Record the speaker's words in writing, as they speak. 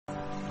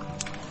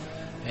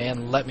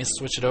And let me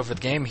switch it over to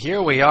the game.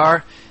 Here we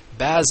are.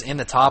 Baz in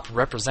the top,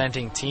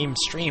 representing Team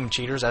Stream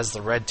Cheaters as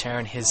the red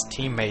Terran, his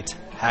teammate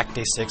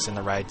haCkDeSaix in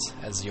the right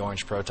as the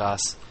orange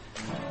Protoss.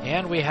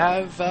 And we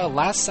have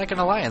Last Second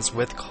Alliance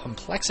with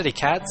Complexity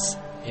CatZ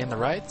in the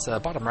right,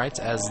 bottom right,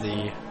 as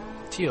the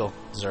teal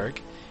Zerg,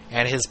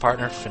 and his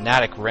partner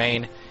Fnatic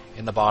Rain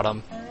in the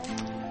bottom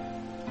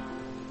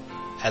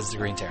as the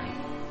green Terran.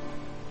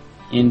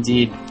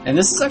 Indeed. And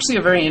this is actually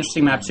a very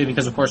interesting map, too,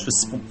 because, of course,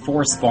 with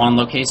 4 spawn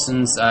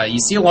locations, you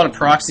see a lot of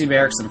proxy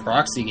barracks and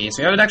proxy gates.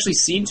 We haven't actually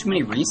seen too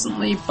many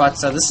recently, but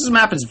this is a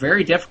map that's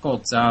very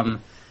difficult.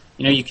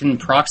 You know, you can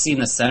proxy in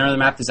the center of the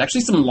map. There's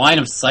actually some line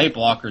of sight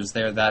blockers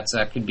there that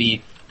can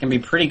be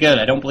pretty good.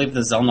 I don't believe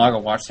the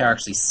Zelnaga Watchtower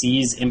actually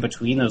sees in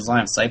between those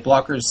line of sight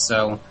blockers,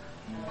 so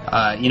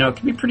you know, it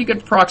can be pretty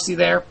good proxy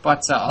there,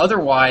 but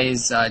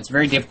otherwise, it's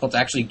very difficult to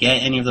actually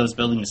get any of those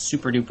buildings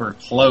super duper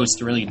close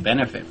to really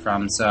benefit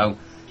from. So,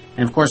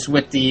 and of course,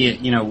 with the,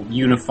 you know,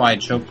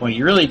 unified choke point,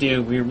 you really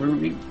do.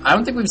 I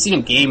don't think we've seen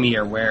a game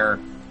here where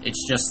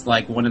it's just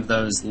like one of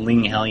those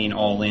Ling Hellion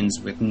all-ins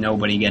with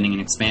nobody getting an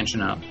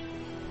expansion up.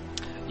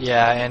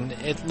 Yeah, and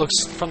it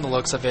looks, from the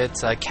looks of it,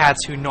 CatZ,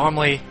 who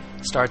normally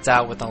starts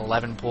out with an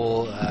 11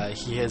 pool,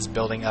 he is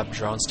building up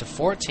drones to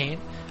 14.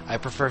 I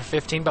prefer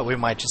 15, but we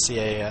might just see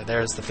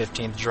there's the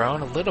 15th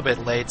drone a little bit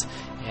late,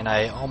 and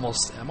I'm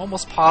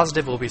almost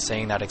positive we'll be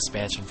seeing that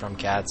expansion from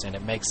CatZ, and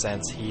it makes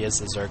sense. He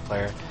is a Zerg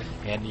player,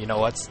 and you know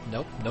what?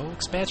 Nope, no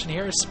expansion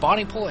here.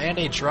 Spawning pool and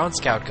a drone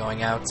scout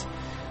going out,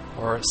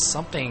 or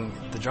something.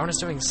 The drone is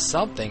doing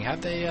something.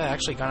 Have they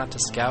actually gone out to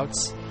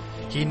scouts?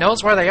 He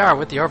knows where they are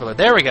with the Overlord.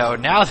 There we go.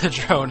 Now the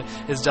drone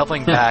is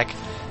doubling back.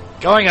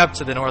 Going up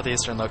to the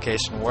northeastern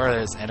location where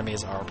his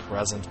enemies are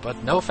present,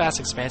 but no fast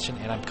expansion,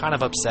 and I'm kind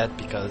of upset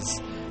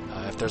because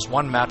if there's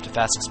one map to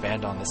fast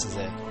expand on, this is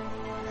it.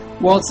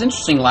 Well, it's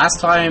interesting. Last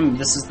time,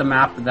 this is the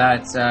map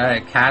that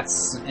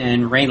CatZ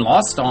and Rain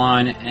lost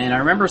on, and I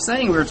remember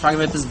saying, we were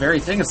talking about this very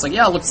thing. It's like,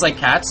 yeah, it looks like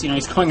CatZ, you know,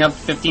 he's going up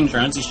 15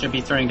 drones, he should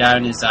be throwing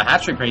down his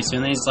hatchery pretty soon,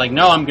 and then he's like,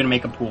 no, I'm going to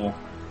make a pool.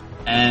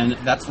 And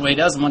that's what he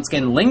does. And once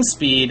again, Ling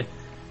speed,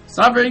 it's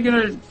not very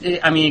good.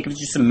 I mean, it gives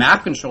you some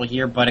map control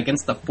here, but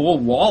against the full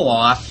wall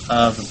off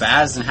of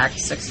Baz and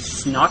haCkDeSaix, it's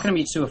just not going to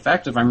be too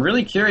effective. I'm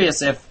really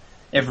curious if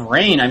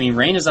Rain, I mean,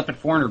 Rain is up at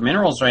 400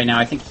 minerals right now.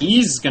 I think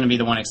he's going to be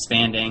the one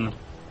expanding,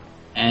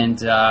 and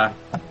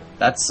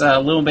that's a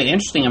little bit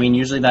interesting. I mean,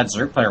 usually that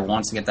Zerg player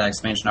wants to get that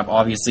expansion up.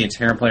 Obviously, a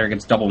Terran player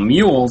gets double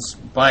mules,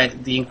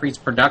 but the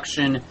increased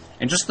production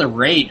and just the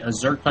rate a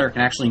Zerg player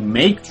can actually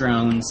make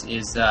drones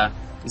is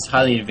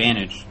highly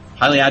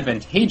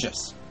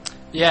advantageous.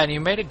 Yeah, and you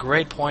made a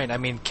great point. I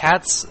mean,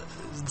 CatZ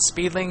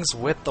speedlings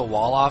with the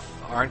wall-off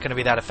aren't going to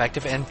be that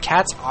effective, and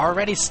CatZ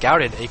already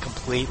scouted a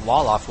complete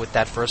wall-off with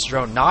that first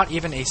drone. Not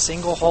even a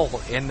single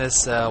hole in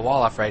this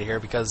wall-off right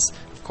here, because,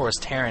 of course,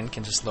 Terran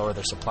can just lower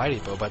their supply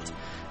depot, but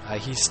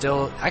he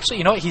still... Actually,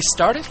 you know what? He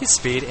started his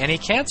speed, and he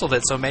canceled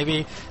it, so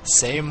maybe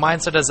same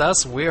mindset as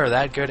us. We are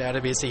that good at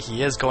BC.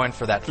 He is going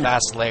for that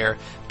fast layer.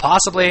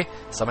 Possibly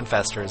some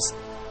infestors.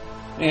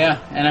 Yeah,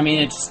 and I mean,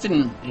 it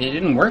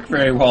didn't work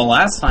very well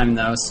last time,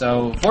 though,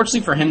 so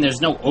fortunately for him, there's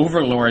no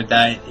Overlord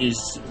that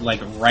is,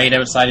 like, right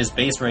outside his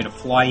base ready to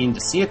fly in to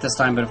see it this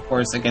time, but of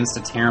course, against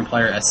a Terran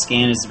player, a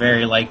scan is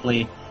very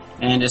likely,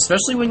 and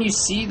especially when you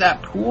see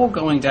that pool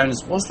going down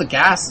as well as the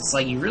gas, it's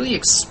like you really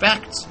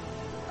expect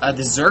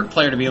the Zerg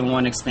player to be the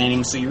one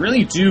expanding, so you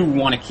really do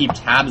want to keep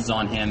tabs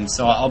on him,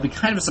 so I'll be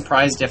kind of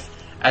surprised if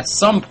at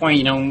some point,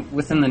 you know,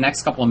 within the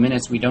next couple of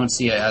minutes, we don't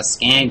see a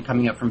scan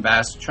coming up from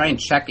Baz to try and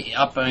check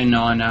up in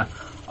on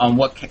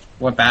what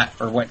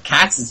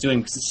CatZ is doing,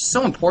 because it's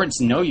so important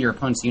to know your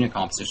opponent's unit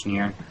composition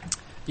here.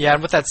 Yeah,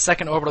 and with that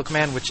second orbital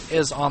command, which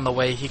is on the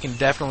way, he can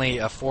definitely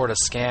afford a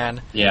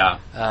scan. Yeah.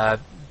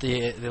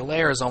 The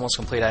layer is almost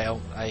complete. I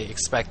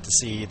expect to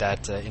see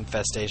that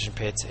infestation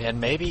pit,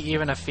 and maybe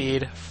even a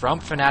feed from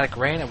Fnatic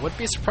Rain. I would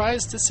be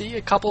surprised to see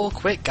a couple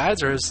quick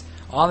geysers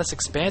on this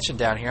expansion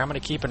down here. I'm going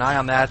to keep an eye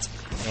on that,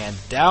 and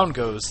down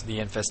goes the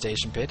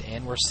infestation pit,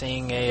 and we're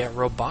seeing a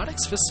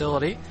robotics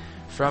facility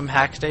from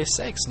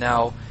haCkDeSaix.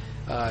 Now,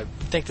 I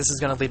think this is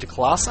going to lead to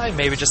Colossi,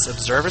 maybe just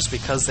observers,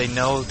 because they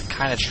know the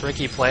kind of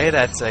tricky play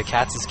that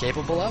CatZ is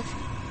capable of?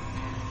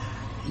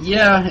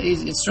 Yeah,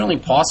 it's certainly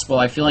possible.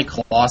 I feel like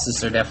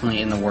Colossus are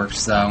definitely in the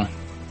works, though.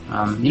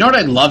 You know what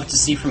I'd love to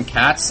see from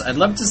CatZ? I'd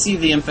love to see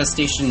the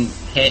infestation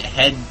hid.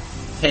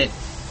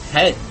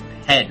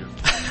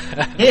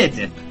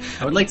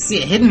 I would like to see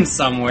it hidden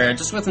somewhere,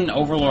 just with an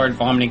Overlord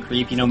vomiting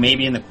creep, you know,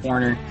 maybe in the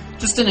corner,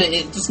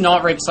 just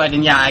not right beside.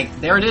 And yeah,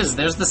 there it is.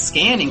 There's the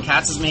scan in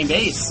CatZ's main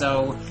base.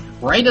 So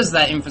right as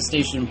that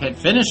infestation pit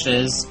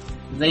finishes,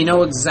 they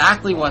know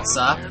exactly what's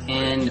up.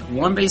 And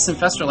one base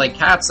infestor like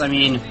CatZ, I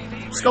mean,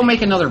 just go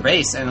make another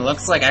base. And it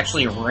looks like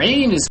actually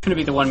Rain is going to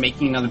be the one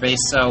making another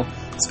base. So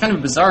it's kind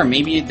of bizarre.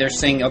 Maybe they're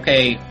saying,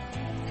 okay,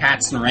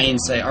 CatZ and Rain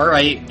say, all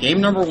right,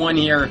 game number 1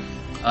 here.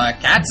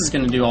 CatZ is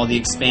going to do all the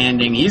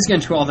expanding. He's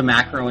going to do all the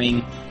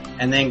macroing.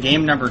 And then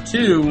game number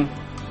 2,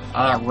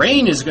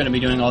 Rain is going to be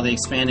doing all the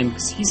expanding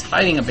because he's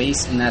hiding a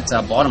base in that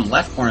bottom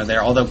left corner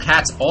there, although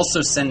CatZ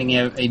also sending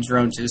out a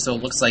drone too, so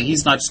it looks like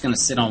he's not just going to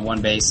sit on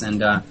one base,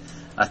 and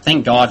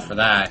thank God for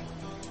that.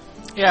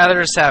 Yeah,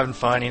 they're just having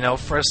fun, you know.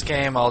 First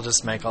game, I'll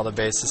just make all the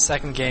bases.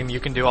 Second game,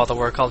 you can do all the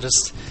work. I'll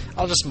just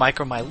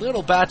micro my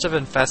little batch of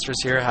infestors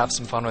here, have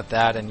some fun with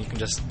that, and you can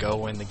just go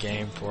win the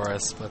game for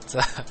us. But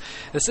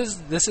this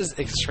is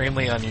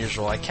extremely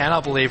unusual. I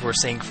cannot believe we're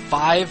seeing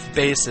 5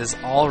 bases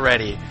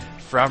already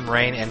from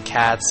Rain and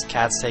CatZ.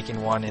 CatZ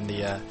taking one in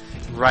the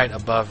right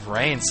above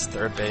Rain's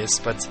third base,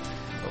 but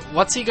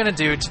what's he gonna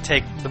do to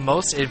take the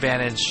most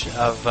advantage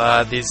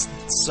of these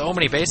so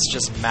many bases?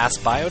 Just mass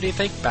bio, do you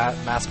think?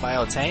 Mass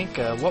bio tank?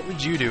 What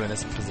would you do in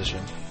this position?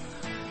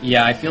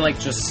 Yeah, I feel like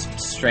just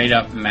straight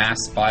up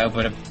mass bio,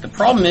 but the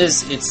problem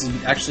is he's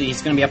going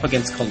to be up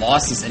against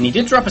Colossus, and he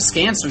did drop a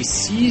scan, so he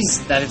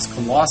sees that it's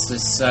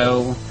Colossus,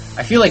 so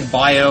I feel like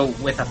bio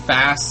with a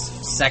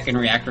fast second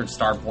reactor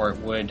starport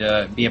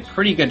would be a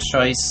pretty good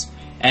choice.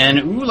 And,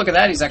 ooh, look at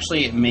that, he's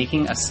actually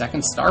making a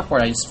second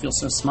starport. I just feel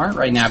so smart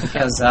right now,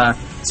 because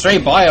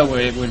straight bio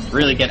would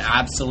really get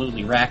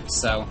absolutely wrecked,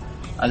 so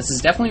this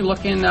is definitely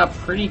looking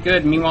pretty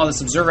good. Meanwhile,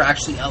 this observer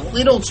actually a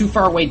little too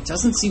far away,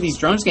 doesn't see these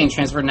drones getting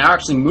transferred, now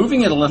actually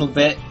moving it a little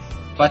bit,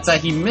 but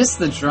he missed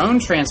the drone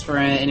transfer,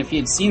 and if he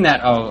had seen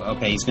that, oh,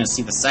 okay, he's going to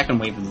see the second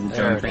wave of the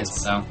drone transfer,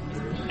 so.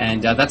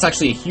 And that's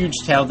actually a huge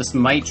tail. This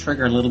might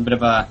trigger a little bit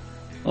of a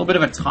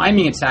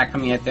timing attack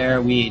coming out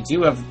there. We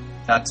do have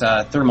that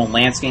thermal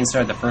lance gain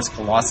started. The first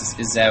Colossus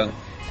is out,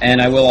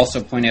 and I will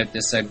also point out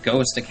this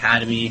Ghost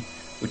Academy,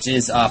 which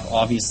is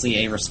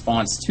obviously a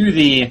response to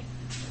the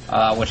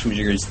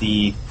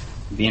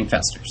the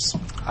infestors.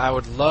 I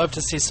would love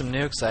to see some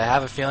nukes. I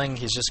have a feeling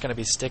he's just going to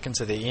be sticking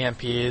to the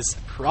EMPs.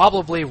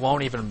 Probably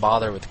won't even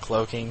bother with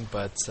cloaking,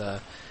 but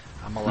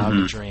I'm allowed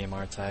to dream,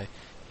 aren't I?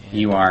 And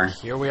you are.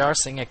 Here we are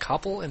seeing a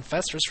couple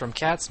infestors from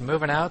CatZ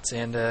moving out,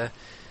 and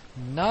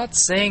not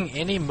seeing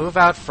any move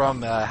out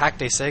from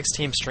haCkDeSaix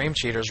Team Stream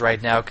Cheaters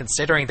right now,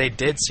 considering they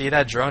did see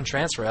that drone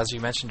transfer, as you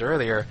mentioned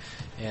earlier.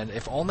 And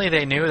if only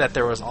they knew that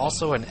there was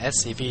also an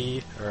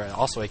SCV, or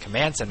also a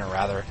command center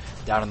rather,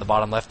 down in the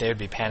bottom left, they would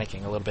be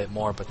panicking a little bit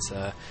more. But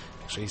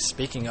actually,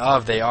 speaking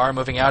of, they are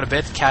moving out a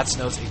bit. CatZ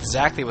knows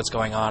exactly what's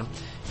going on,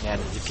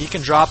 and if he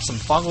can drop some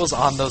fungals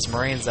on those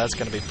Marines, that's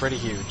going to be pretty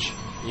huge.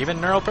 Even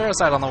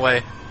Neuroparasite on the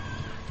way.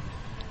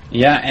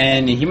 Yeah,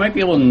 and he might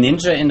be able to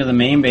ninja into the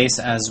main base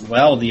as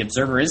well. The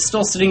observer is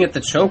still sitting at the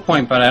choke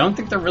point, but I don't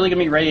think they're really going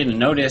to be ready to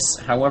notice.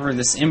 However,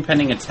 this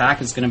impending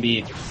attack is going to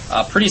be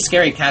pretty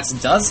scary. CatZ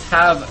does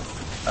have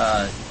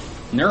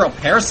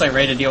Neuroparasite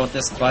ready to deal with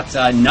this, but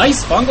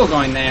nice fungal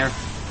going there.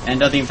 And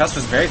the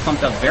infestor's very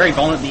clumped up, very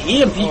vulnerable.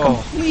 The EMP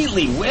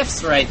completely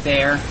whiffs right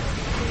there.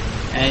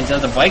 And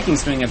the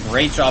Vikings doing a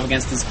great job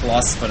against this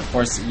Colossus, but of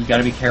course, you got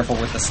to be careful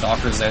with the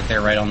Stalkers out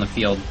there right on the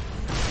field.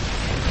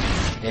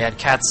 And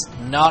CatZ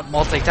not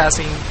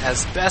multitasking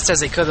as best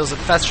as he could. Those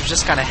infestors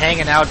just kind of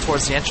hanging out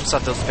towards the entrance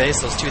of those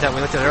bases, those two that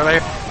we looked at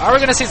earlier. Are we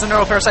going to see some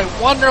Neuroparasite?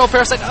 One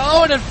Neuroparasite.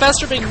 Oh, an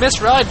infestor being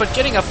misrallied, but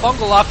getting a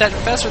fungal off that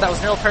infestor that was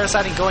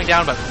Neuroparasiting going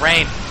down. But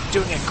Rain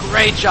doing a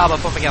great job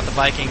of pumping out the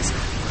Vikings.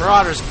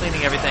 Marauders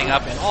cleaning everything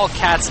up, and all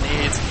CatZ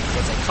needs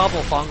is a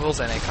couple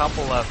fungals and a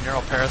couple of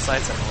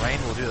Neuroparasites, and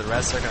Rain will do the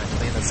rest. They're going to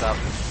clean this up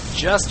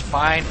just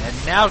fine.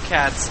 And now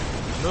CatZ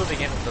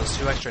moving in with those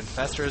 2 extra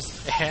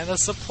infestors, and the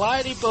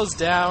supply depot's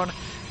down.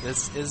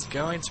 This is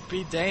going to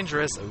be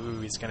dangerous.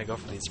 Ooh, he's going to go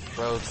for these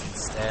probes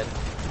instead,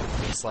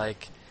 looks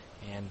like.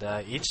 And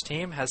each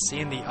team has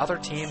seen the other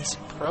team's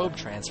probe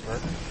transfer,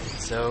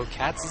 so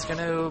CatZ is going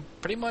to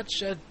pretty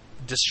much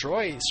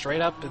destroy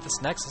straight up at this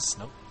Nexus.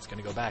 Nope, it's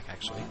going to go back,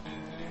 actually.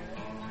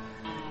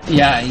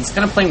 Yeah, he's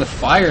kind of playing with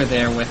fire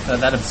there with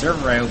that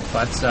observer out,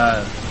 but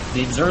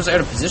the observer's out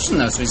of position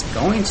though, so he's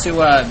going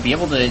to be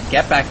able to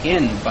get back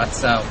in. But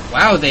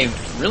wow,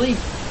 they've really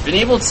been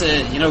able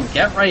to,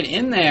 get right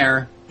in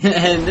there,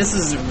 and this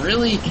is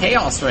really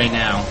chaos right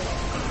now.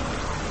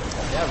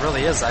 Yeah, it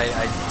really is. I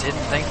didn't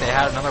think they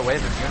had another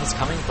wave of units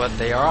coming, but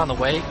they are on the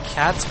way.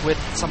 CatZ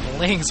with some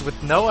lings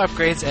with no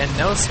upgrades and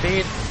no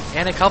speed,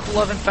 and a couple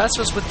of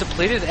infestors with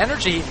depleted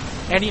energy.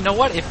 And you know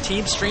what? If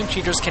Team Stream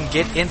Cheaters can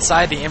get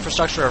inside the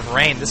infrastructure of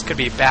Rain, this could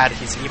be bad.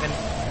 He's even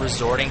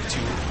resorting to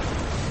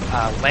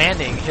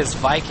landing his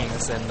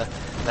Vikings, and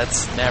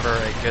that's never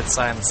a good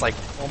sign. It's like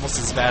almost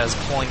as bad as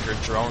pulling your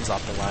drones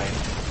off the line.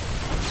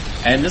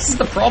 And this is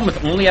the problem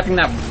with only having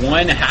that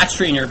one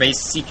hatchery in your base.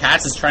 See,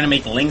 CatZ is trying to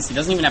make lings. He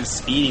doesn't even have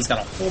speed. He's got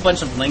a whole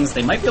bunch of lings.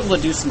 They might be able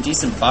to do some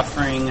decent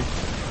buffering.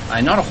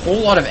 Not a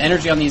whole lot of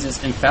energy on these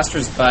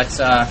infestors, but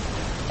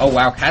oh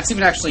wow, CatZ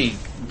even actually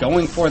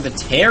going for the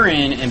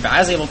Terran, and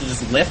Baz able to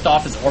just lift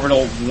off his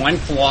orbital. One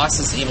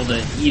Colossus able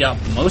to eat up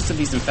most of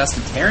these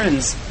infested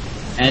Terrans.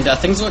 And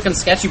things are looking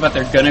sketchy, but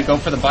they're going to go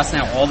for the bus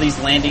now. All these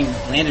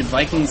landed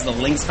Vikings, the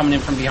Lynx coming in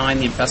from behind,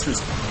 the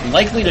infestors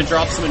likely to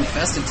drop some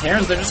infested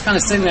Terrans. They're just kind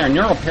of sitting there.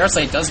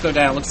 Neuroparasite does go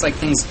down. Looks like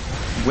things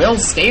will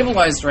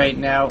stabilize right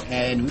now,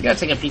 and we got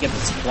to take a peek at the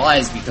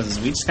supplies because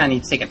we just kind of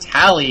need to take a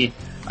tally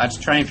to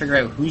try and figure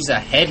out who's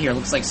ahead here.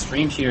 Looks like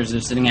Stream Cheaters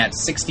are sitting at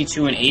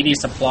 62 and 80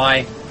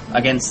 supply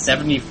against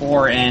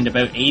 74 and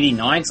about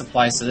 89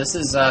 supply, so this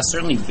is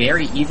certainly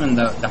very even.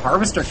 The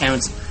Harvester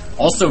counts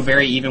also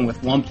very even,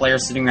 with one player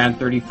sitting around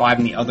 35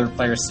 and the other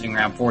player sitting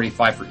around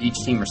 45 for each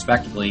team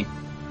respectively.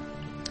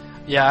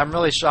 Yeah, I'm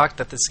really shocked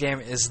that this game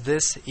is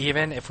this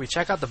even. If we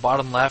check out the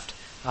bottom left,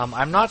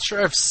 I'm not sure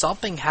if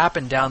something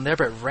happened down there,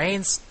 but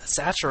Rain's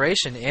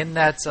saturation in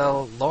that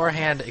lower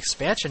hand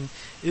expansion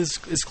is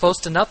close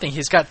to nothing.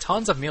 He's got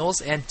tons of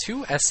mules and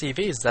 2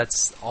 SCVs.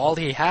 That's all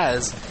he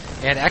has.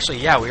 And actually,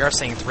 yeah, we are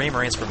seeing 3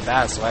 Marines from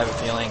Baz, so I have a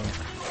feeling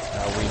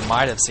we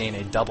might have seen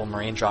a double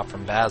Marine drop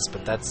from Baz,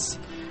 but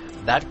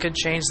that could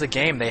change the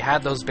game. They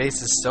had those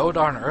bases so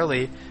darn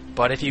early,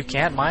 but if you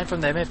can't mine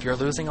from them, if you're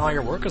losing all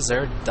your workers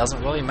there, it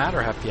doesn't really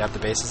matter if you have the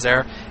bases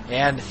there.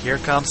 And here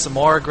comes some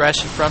more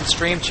aggression from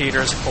Stream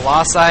Cheaters.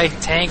 Colossi,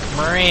 Tank,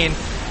 Marine.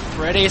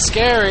 Pretty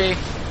scary.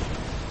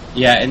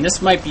 Yeah, and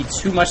this might be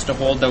too much to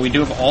hold, though. We do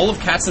have all of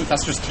CatZ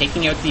Infestors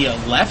taking out the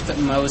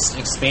leftmost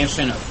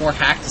expansion for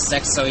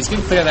haCkDeSaix, so he's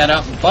going to clear that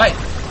up. But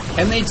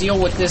can they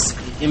deal with this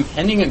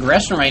impending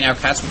aggression right now?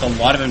 CatZ with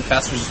a lot of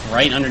Infestors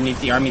right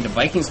underneath the army. The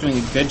Vikings doing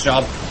a good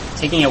job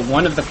taking out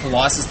one of the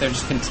Colossus. They're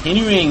just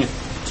continuing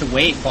to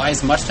wait, buy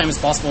as much time as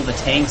possible. The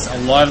tanks, a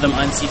lot of them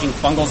unsieging.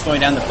 Fungals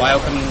going down, the Bio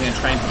coming in, going to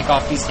try and pick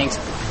off these tanks.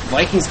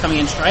 Vikings coming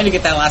in, trying to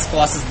get that last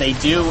Colossus. They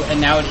do,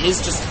 and now it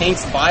is just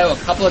tanks, Bio, a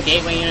couple of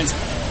gateway units.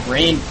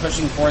 Rain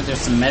pushing forward.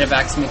 There's some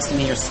medevacs mixed in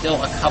here.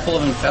 Still a couple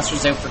of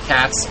Infestors out for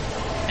CatZ.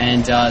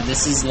 And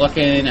this is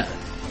looking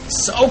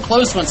so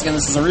close once again.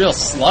 This is a real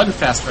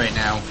slugfest right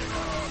now.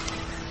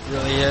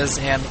 Really is,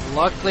 and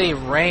luckily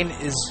Rain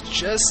is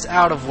just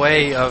out of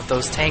way of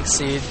those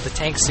the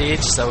tank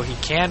siege, so he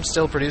can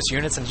still produce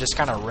units and just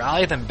kind of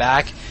rally them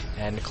back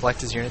and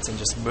collect his units and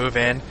just move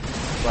in.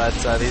 But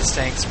these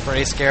tanks are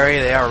pretty scary.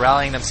 They are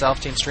rallying themselves.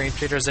 Team Stream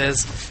Cheaters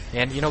is,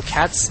 and you know,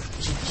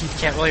 CatZ,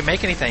 he can't really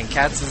make anything.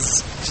 CatZ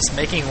is just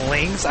making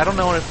lings. I don't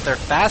know if they're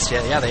fast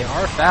yet. Yeah, they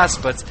are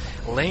fast, but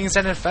lings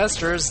and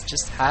Infestors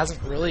just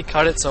hasn't really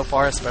cut it so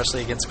far,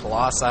 especially against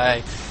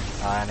Colossi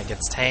and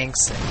against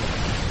tanks.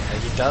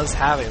 And he does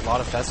have a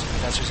lot of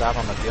Infestors out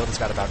on the field. He's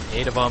got about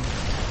 8 of them.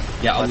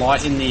 Yeah, a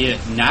lot in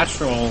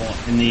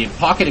the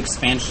pocket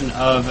expansion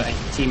of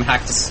Team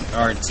haCkDeSaix,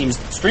 or Team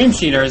Stream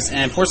Cheaters,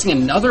 and forcing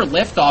another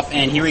liftoff.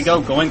 And here we go,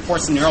 going for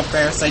some neural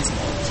parasites,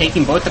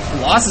 taking both the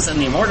Colossus and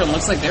the Immortal. It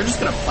looks like they're just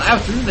going to plow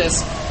through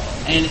this.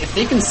 And if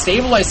they can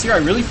stabilize here, I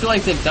really feel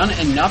like they've done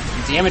enough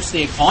damage to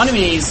the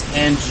economies.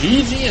 And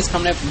GG is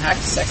coming out from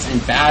haCkDeSaix,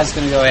 and Baz is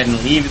going to go ahead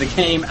and leave the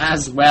game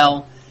as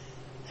well.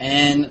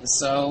 And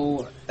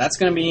so that's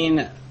going to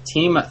mean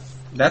Team...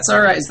 That's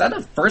alright. Is that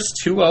a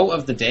first 2-0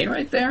 of the day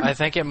right there? I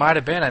think it might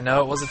have been. I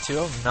know it was a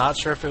 2-0. Not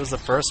sure if it was the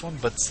first one,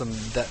 but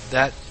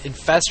that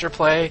Infestor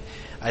play,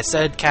 I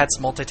said CatZ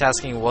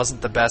multitasking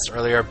wasn't the best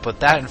earlier,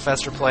 but that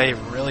Infestor play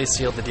really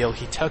sealed the deal.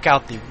 He took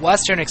out the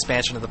western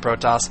expansion of the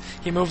Protoss.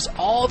 He moves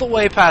all the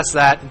way past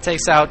that and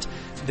takes out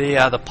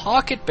the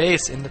pocket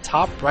base in the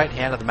top right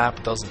hand of the map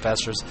with those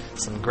Infestors.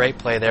 Some great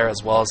play there,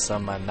 as well as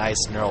some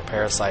nice neural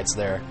parasites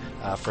there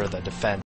for the defense.